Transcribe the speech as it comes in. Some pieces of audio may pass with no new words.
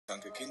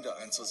kranke Kinder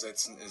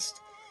einzusetzen,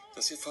 ist,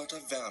 dass ihr Vater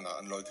Werner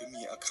an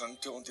Leukämie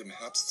erkrankte und im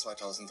Herbst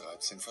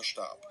 2013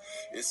 verstarb.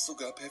 Er ist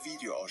sogar per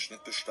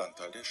Videoausschnitt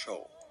Bestandteil der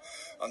Show.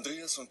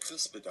 Andreas und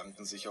Chris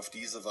bedanken sich auf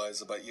diese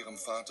Weise bei ihrem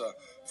Vater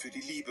für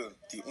die Liebe,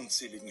 die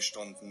unzähligen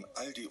Stunden,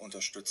 all die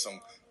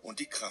Unterstützung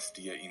und die Kraft,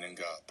 die er ihnen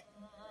gab.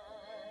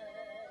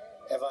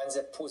 Er war ein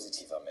sehr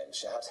positiver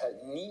Mensch. Er hat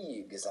halt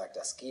nie gesagt,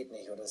 das geht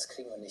nicht oder das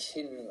kriegen wir nicht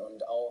hin.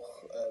 Und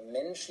auch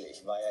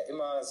menschlich war er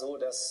immer so,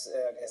 dass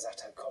er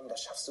sagt hat, komm,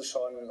 das schaffst du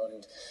schon.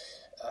 Und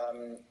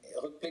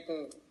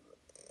rückblickend,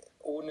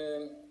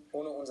 ohne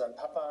unseren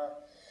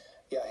Papa,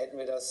 ja, hätten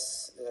wir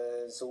das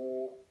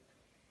so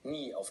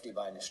nie auf die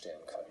Beine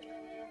stellen können.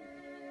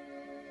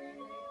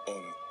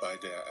 Und bei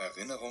der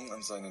Erinnerung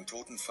an seinen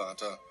toten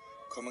Vater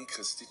kommen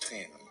Chris die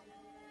Tränen.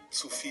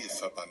 Zu viel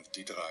verband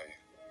die drei.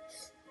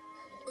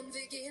 Und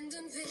wir gehen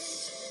den Weg.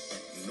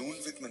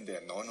 Nun widmen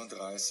der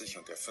 39-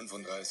 und der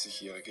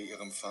 35-Jährige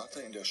ihrem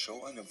Vater in der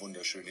Show eine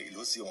wunderschöne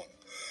Illusion.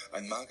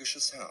 Ein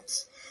magisches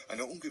Herz,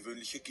 eine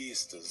ungewöhnliche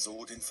Geste,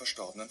 so den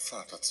verstorbenen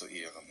Vater zu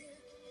ehren.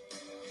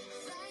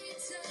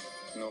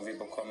 Nur wir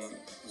bekommen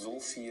so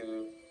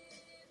viel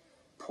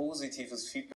positives Feedback.